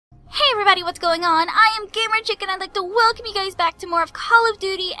Everybody, what's going on? I am Gamer Chick and I'd like to welcome you guys back to more of Call of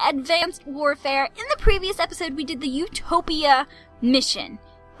Duty Advanced Warfare. In the previous episode we did the Utopia mission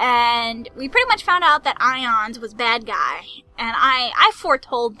and we pretty much found out that Ions was bad guy, and I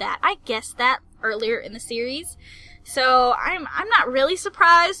foretold that. I guessed that earlier in the series. So I'm not really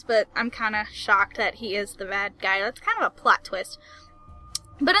surprised, but I'm kind of shocked that he is the bad guy. That's kind of a plot twist.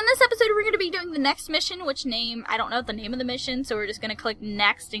 But in this episode, we're going to be doing the next mission, I don't know the name of the mission, so we're just going to click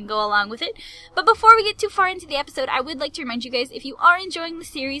next and go along with it. But before we get too far into the episode, I would like to remind you guys, if you are enjoying the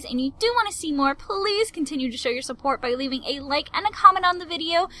series and you do want to see more, please continue to show your support by leaving a like and a comment on the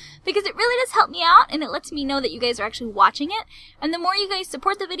video, because it really does help me out, and it lets me know that you guys are actually watching it. And the more you guys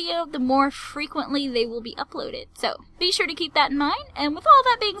support the video, the more frequently they will be uploaded. So be sure to keep that in mind, and with all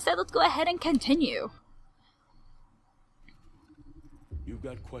that being said, let's go ahead and continue. You've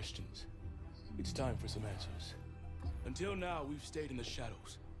got questions. It's time for some answers. Until now, we've stayed in the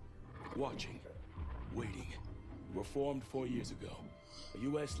shadows, watching, waiting. We were formed 4 years ago, a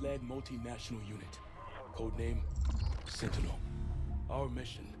US-led multinational unit, codename Sentinel. Our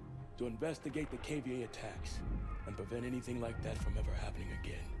mission, to investigate the KVA attacks and prevent anything like that from ever happening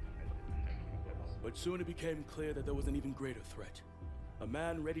again. But soon it became clear that there was an even greater threat. A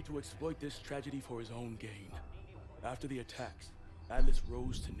man ready to exploit this tragedy for his own gain. After the attacks, Atlas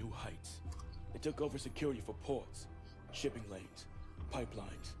rose to new heights. They took over security for ports, shipping lanes,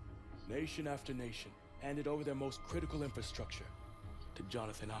 pipelines. Nation after nation handed over their most critical infrastructure to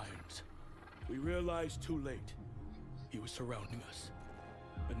Jonathan Irons. We realized too late he was surrounding us.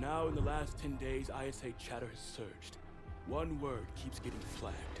 But now in the last 10 days, ISA chatter has surged. One word keeps getting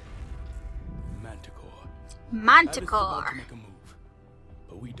flagged. Manticore. Atlas is about to make a move,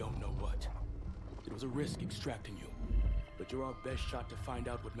 but we don't know what. It was a risk extracting you. But you're our best shot to find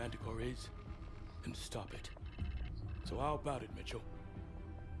out what Manticore is and stop it. So how about it, Mitchell?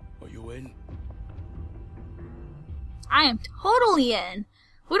 Are you in? I am totally in.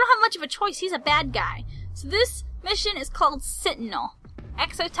 We don't have much of a choice. He's a bad guy. So this mission is called Sentinel.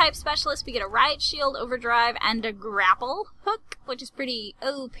 Exotype specialist. We get a riot shield, overdrive, and a grapple hook, which is pretty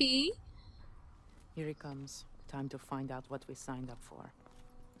OP. Here he comes. Time to find out what we signed up for.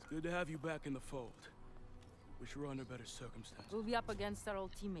 It's good to have you back in the fold. Wish we were under better circumstances. We'll be up against our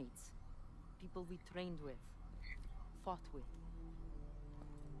old teammates. People we trained with. Fought with.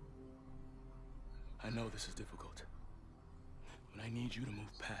 I know this is difficult, but I need you to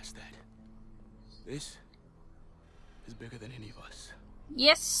move past that. This is bigger than any of us.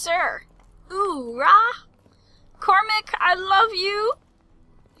 Yes, sir. Ooh-rah. Cormac, I love you.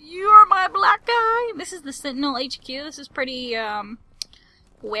 You're my black guy. This is the Sentinel HQ. This is pretty,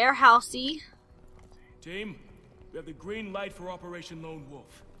 warehousey. Team, we have the green light for Operation Lone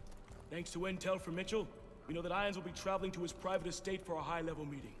Wolf. Thanks to intel from Mitchell, we know that Irons will be traveling to his private estate for a high-level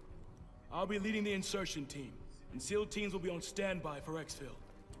meeting. I'll be leading the insertion team, and SEAL teams will be on standby for exfil.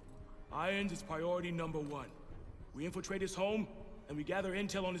 Irons is priority #1. We infiltrate his home, and we gather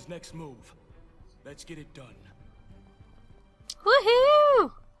intel on his next move. Let's get it done.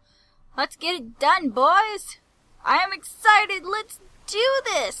 Woohoo! Let's get it done, boys! I am excited! Let's do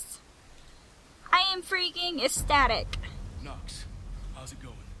this! I am freaking ecstatic. Knox, how's it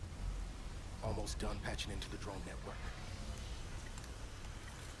going? Almost done patching into the drone network.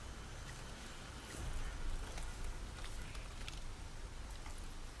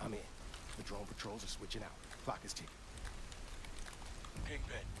 I'm in. The drone patrols are switching out. Clock is ticking.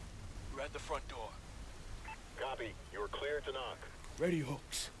 Kingpin, we're at the front door. Copy. You're clear to knock. Ready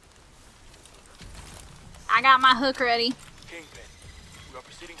hooks. I got my hook ready. Kingpin, we are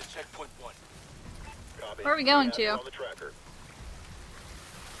proceeding to checkpoint 1. Copy. Where are we going to? On the tracker.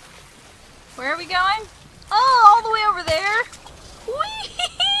 Where are we going? Oh, all the way over there.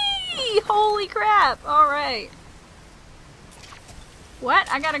 Whee! Holy crap. Alright. What?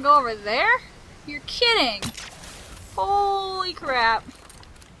 I gotta go over there? You're kidding. Holy crap.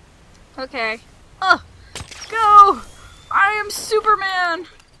 Okay. Ugh. Go! I am Superman!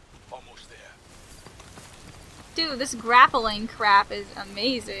 Almost there. Dude, this grappling crap is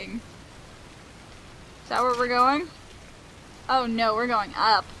amazing. Is that where we're going? Oh no, we're going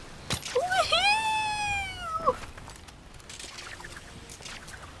up. Woohoo!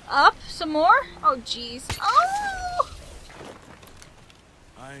 Up? Some more? Oh jeez. Oh!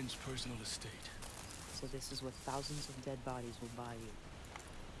 Irons' personal estate. So this is what thousands of dead bodies will buy you.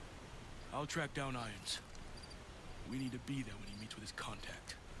 I'll track down Irons. We need to be there when he meets with his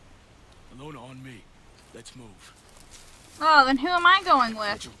contact. Alona on me. Let's move. Oh, then who am I going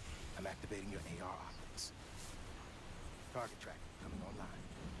with? Mitchell, I'm activating your AR optics. Target tracking coming online.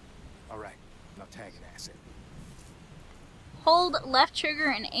 All right, now tag an asset. Hold left trigger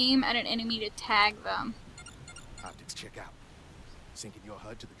and aim at an enemy to tag them. Optics check out. Syncing your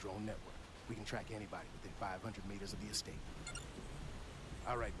HUD to the drone network. We can track anybody within 500 meters of the estate.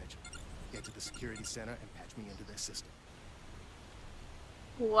 All right, Mitchell. Get to the security center and patch me into their system.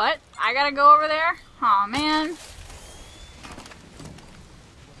 What? I gotta go over there? Aw, man.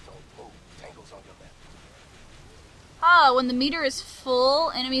 Don't move. Tangle's on your left. Oh, when the meter is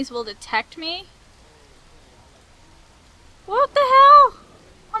full, enemies will detect me? What the hell?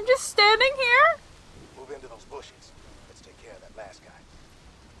 I'm just standing here? Move into those bushes. Let's take care of that last guy.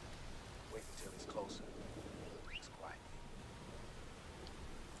 Wait until he's closer. It's quiet.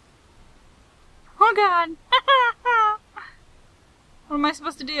 Oh god. What am I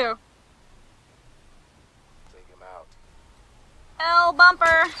supposed to do? Take him out. L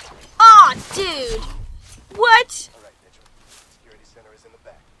bumper. Aw, dude. What? All right, Mitchell. Security center is in the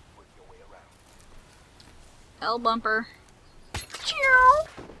back. Work your way around. L bumper. Chew.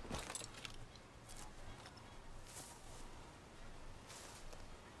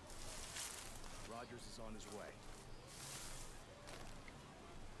 Rogers is on his way.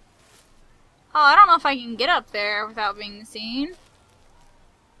 Oh, I don't know if I can get up there without being seen.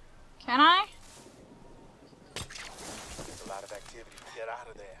 Can I? There's a lot of activity. Get out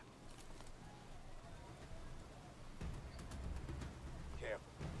of there. Careful.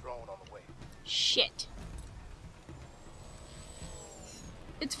 Drone on the way. Shit.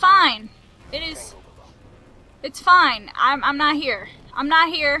 It's fine. It is. Tango below. It's fine. I'm not here. I'm not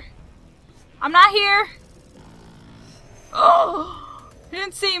here. I'm not here. Oh, he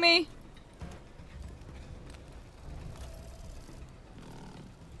didn't see me.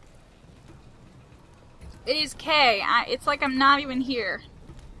 It is K. It's like I'm not even here.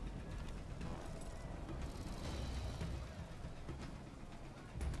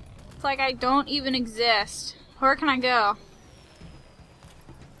 It's like I don't even exist. Where can I go?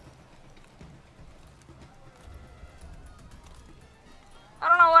 I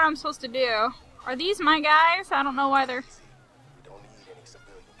don't know what I'm supposed to do. Are these my guys? I don't know why they're... We don't need any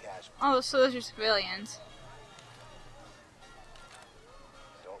civilian casualties. Oh, so those are civilians.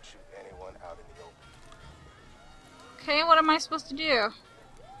 Don't shoot anyone out in the open. Okay, what am I supposed to do?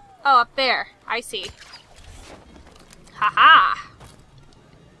 Oh, up there. I see. Ha-ha!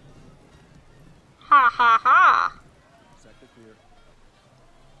 Ha ha ha! Sector clear.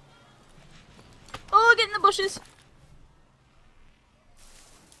 Oh, get in the bushes!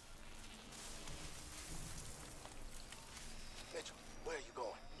 Mitchell, where are you going?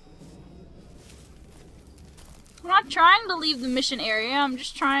 I'm not trying to leave the mission area, I'm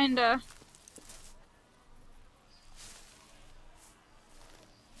just trying to...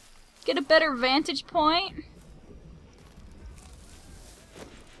 get a better vantage point.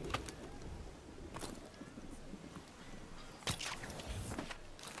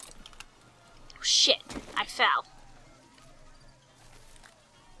 Oh, shit, I fell.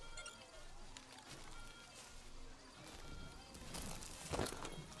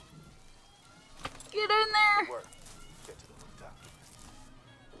 Get in there. Work. Get to the rooftop.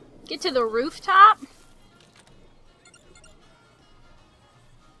 Get to the rooftop?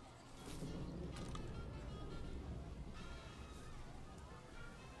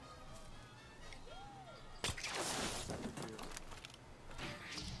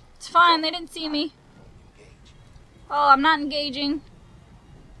 It's fine, they didn't see me. Engage. Oh, I'm not engaging.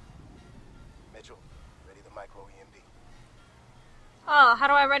 Mitchell, ready the micro EMD. Oh, how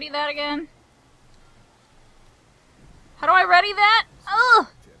do I ready that again? How do I ready that? Ugh!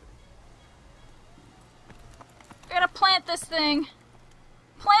 I gotta plant this thing.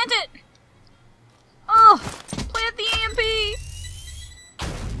 Plant it! Oh! Plant the EMP!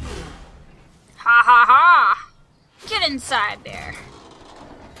 Ha ha ha! Get inside there.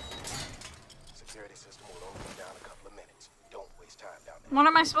 Security system will open down a couple of minutes. Don't waste time down there. What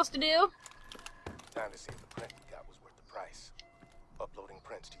am I supposed to do? Time to see if the print we got was worth the price. Uploading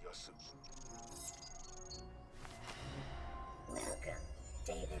prints to your suit. Welcome,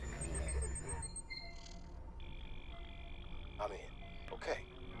 David Greer. I'm in. Okay.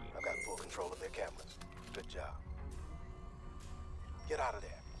 I've got full control of their cameras. Good job. Get out of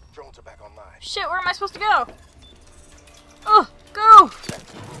there. Drones are back online. Shit, where am I supposed to go? Oh, go! Back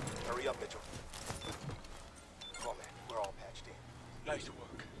to the room. Hurry up, Mitchell. Come on, man. We're all patched in. Nice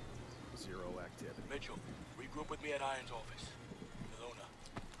work. Zero activity. Mitchell, regroup with me at Iron's office. Ilona,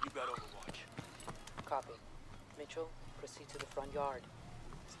 you got Overwatch. Copy. Mitchell, proceed to the front yard.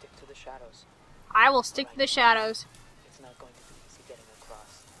 Stick to the shadows. I will stick to the shadows. It's not going to be easy getting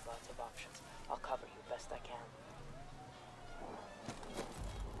across. Lots of options. I'll cover you best I can.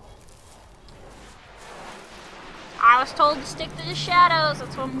 I was told to stick to the shadows.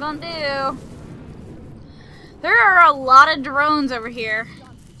 That's what I'm gonna do. There are a lot of drones over here.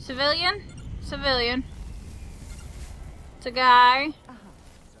 Civilian? Civilian. It's a guy.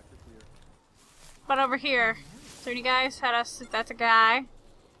 What over here? Is there any guys? That's a guy.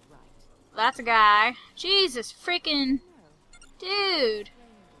 That's a guy. Jesus freaking dude.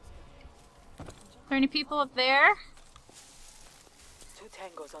 Are there any people up there? 2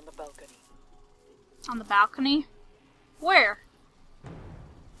 tangos on the balcony. On the balcony? Where?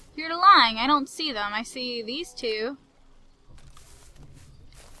 You're lying. I don't see them. I see these 2.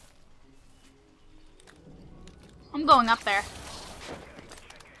 I'm going up there.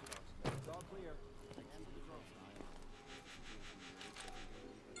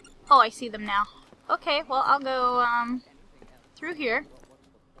 Oh, I see them now. Okay, well, I'll go, through here.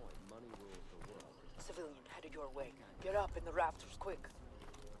 Civilian headed your way. Get up in the rafters, quick.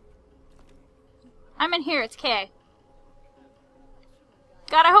 I'm in here. It's K.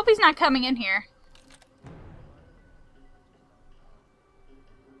 God, I hope he's not coming in here.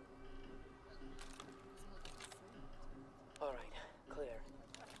 Alright, clear.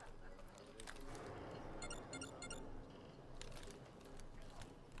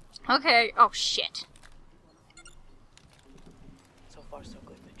 Okay. Oh, shit. So far, so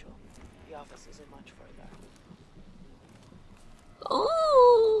good, Mitchell. The office isn't much further.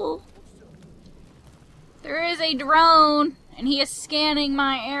 Ooh! There is a drone, and he is scanning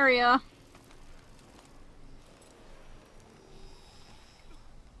my area.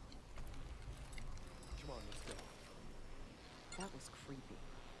 Come on, let's go. That was creepy.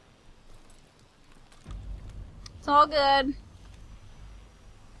 It's all good.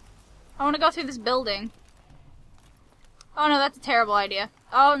 I want to go through this building. Oh no, that's a terrible idea.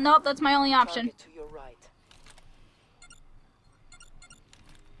 Oh nope, that's my only option. Target to your right.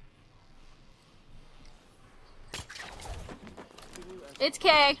 It's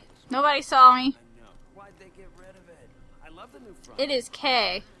K. Nobody saw me. Why'd they get rid of it? I love the new front. It is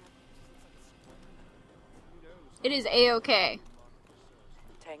K. It is A-OK.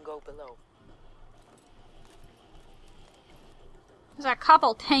 Tango below. There's a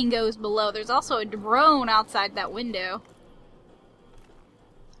couple tangos below. There's also a drone outside that window.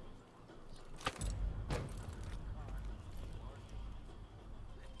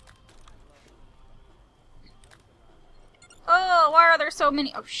 Oh, why are there so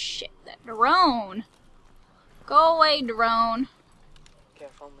many? Oh shit, that drone. Go away, drone.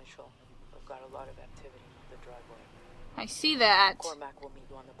 Careful, Mitchell. We've got a lot of activity in the driveway. I see that. Cormac will meet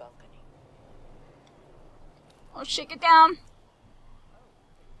you on the balcony. Oh shit, get down.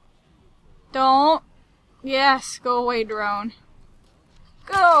 Don't. Yes, go away, drone.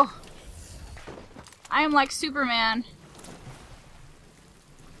 Go. I am like Superman.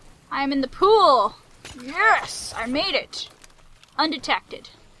 I am in the pool. Yes, I made it. Undetected.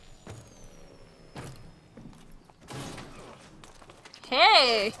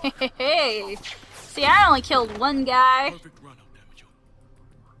 Hey, hey. See, I only killed one guy. Perfect run up there, Mitchell.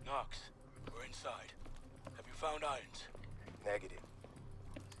 Knox, we're inside. Have you found irons? Negative.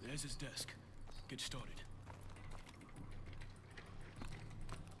 There's his desk. Get started.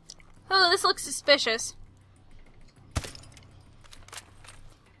 Oh, this looks suspicious.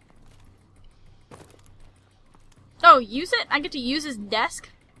 Oh, use it? I get to use his desk?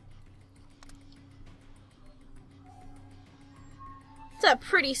 It's a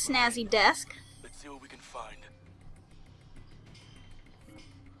pretty snazzy desk. Let's see what we can find.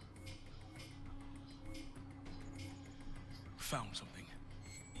 Found something.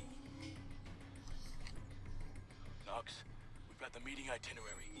 Knox, we've got the meeting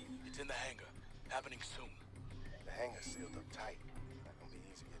itinerary. It's in the hangar. Happening soon. The hangar's sealed up tight. Not gonna be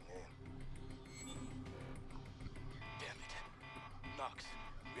easy getting in. Damn it. Knox,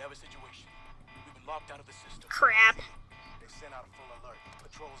 we have a situation. We've been locked out of the system. Crap. They sent out a full alert.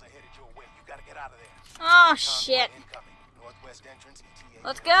 Patrols are headed your way. You gotta get out of there. Oh, Convoy shit. incoming. Northwest entrance, ETA.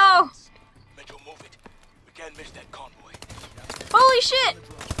 Let's go. Mitchell, move it. We can't miss that convoy. Holy shit!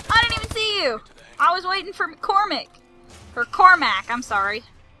 I didn't even see you. I was waiting for McCormick. Or Cormac, I'm sorry.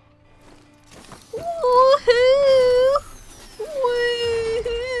 Woohoo!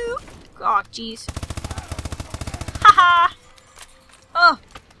 Woohoo! Oh, jeez. Haha! Oh.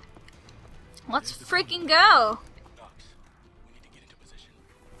 Let's freaking go. Knox, we need to get into position.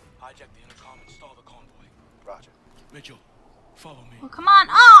 Hijack the intercom and stall the convoy. Roger. Mitchell, follow me. Oh, come on.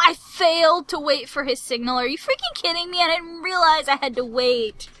 Oh, I failed to wait for his signal. Are you freaking kidding me? I didn't realize I had to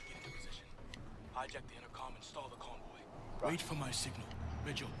wait. Get into position. Hijack the intercom and stall the convoy. Wait for my signal.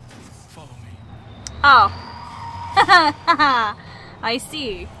 Mitchell, follow me. Oh. I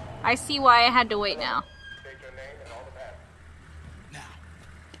see. I see why I had to wait now. State your name and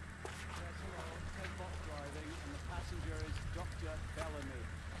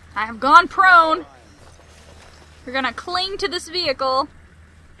I have gone prone. We're gonna cling to this vehicle.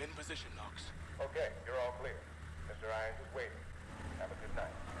 In position, Knox. Okay, you're all clear. Mr. Irons is waiting. Have a good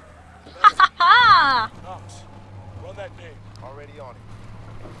night. Ha ha ha! Knox, run that name. Already on it.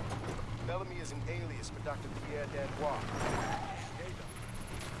 Bellamy is an alias for Dr. Pierre Danbois.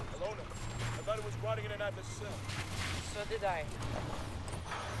 Alona, I thought it was rotting in an atlas cell. So did I.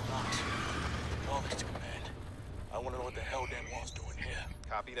 Knox, call this to command. I want to know what the hell Danbois doing here.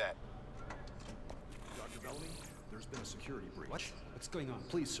 Copy that. Dr. Bellamy, there's been a security breach. What? What's going on?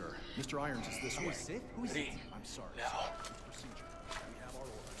 Please, sir. Mr. Irons is this way. Sid? Who is it? Lee, I'm sorry. now. Sir. It's procedure. We have our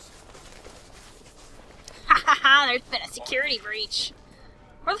orders. Ha ha ha, there's been a security breach.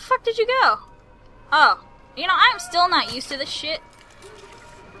 Where the fuck did you go? Oh, you know, I'm still not used to this shit.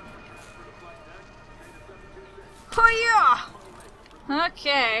 Oh yeah!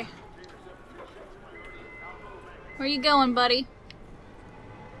 Okay. Where you going, buddy?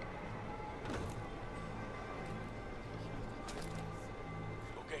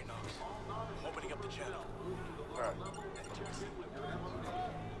 Okay, Knox. Opening up the channel.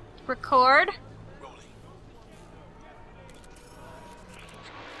 Record? Rolling.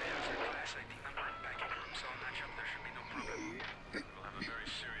 We'll have a very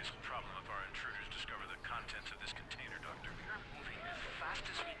serious problem if our intruders discover the contents of this container, Doctor. We are moving as fast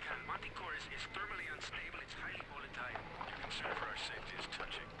as we can. Manticore is thermally unstable. It's highly volatile. Your concern for our safety is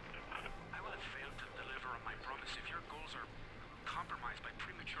touching. I will have failed to deliver on my promise if your goals are compromised by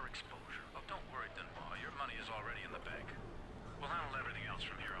premature exposure. Oh, don't worry, Dunbar. Your money is already in the bank. We'll handle everything else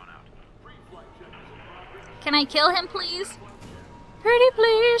from here on out. Can I kill him, please? Pretty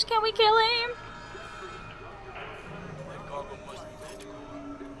please, can we kill him? That cargo must be magical.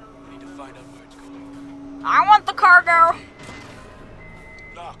 We need to find out where it's going. I want the cargo!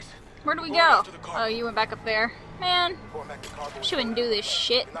 Knox. Where do we Going go? after the cargo. Oh, you went back up there. Man, Going back to cargo. shouldn't do this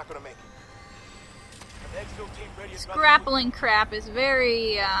shit. You're not gonna make it. The exfil team ready This about grappling crap is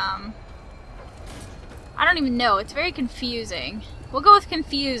very, I don't even know. It's very confusing. We'll go with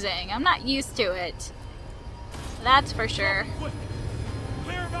confusing. I'm not used to it. That's for sure. Quick!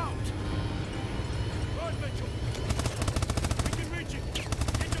 Clear him out! Run, Mitchell! We can reach it!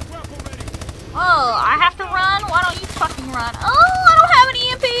 Get your grapple ready! Oh, I have to run? Why don't you fucking run? Oh, I don't have an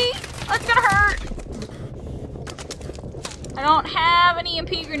EMP! That's gonna hurt! I don't have an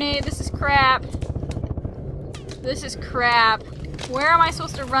EMP grenade. This is crap. This is crap. Where am I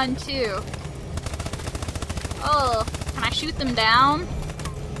supposed to run to? Oh, can I shoot them down?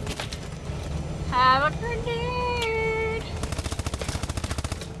 Have a grenade!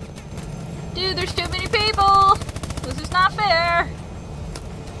 Dude, there's too many people! This is not fair!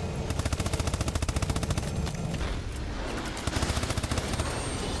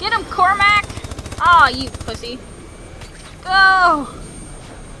 Get him, Cormac! Aw, you pussy. Go!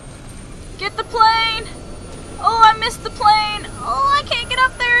 Get the plane! Oh, I missed the plane! Oh, I can't get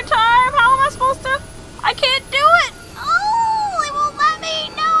up there in time! How am I supposed to? I can't do it! Oh, it won't let me!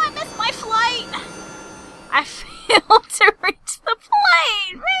 No, I missed my flight! I failed to reach the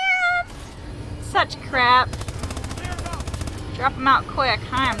plane, man! Such crap. Drop him out quick.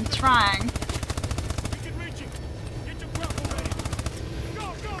 I am trying. We can reach it! Get your grapple ready!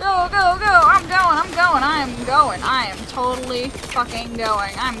 Go, go! Go, go, go! I'm going! I am going! I am totally fucking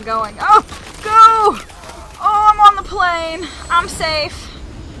going! I'm going! Oh! Go! Oh, I'm on the plane! I'm safe!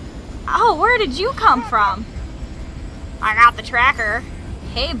 Oh, where did you come from? I got the tracker.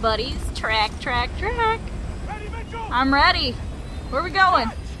 Hey, buddies. Track, track, track. Ready, Mitchell! I'm ready. Where are we going?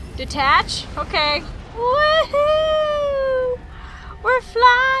 Detach? Okay. Woohoo! We're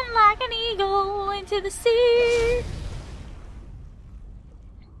flying like an eagle into the sea.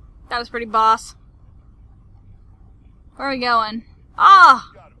 That was pretty boss. Where are we going?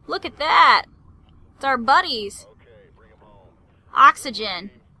 Ah! Oh, look at that! It's our buddies. Okay, bring them home.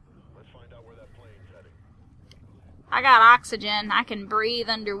 Oxygen. Let's find out where that plane's heading. I got oxygen. I can breathe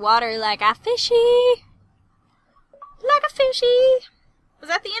underwater like a fishy. Like a fishy. Was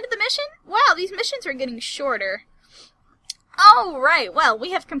that the end of the mission? Wow, these missions are getting shorter. Alright, well,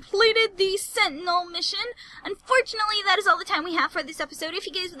 we have completed the Sentinel mission. Unfortunately, that is all the time we have for this episode. If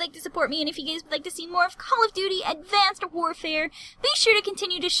you guys would like to support me, and if you guys would like to see more of Call of Duty Advanced Warfare, be sure to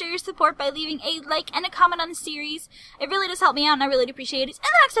continue to show your support by leaving a like and a comment on the series. It really does help me out, and I really do appreciate it. In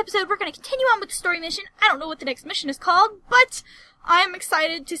the next episode, we're going to continue on with the story mission. I don't know what the next mission is called, but I'm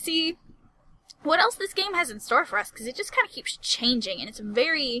excited to see what else this game has in store for us, because it just kind of keeps changing, and it's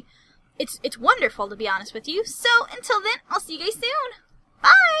very... It's wonderful, to be honest with you. So, until then, I'll see you guys soon.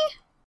 Bye!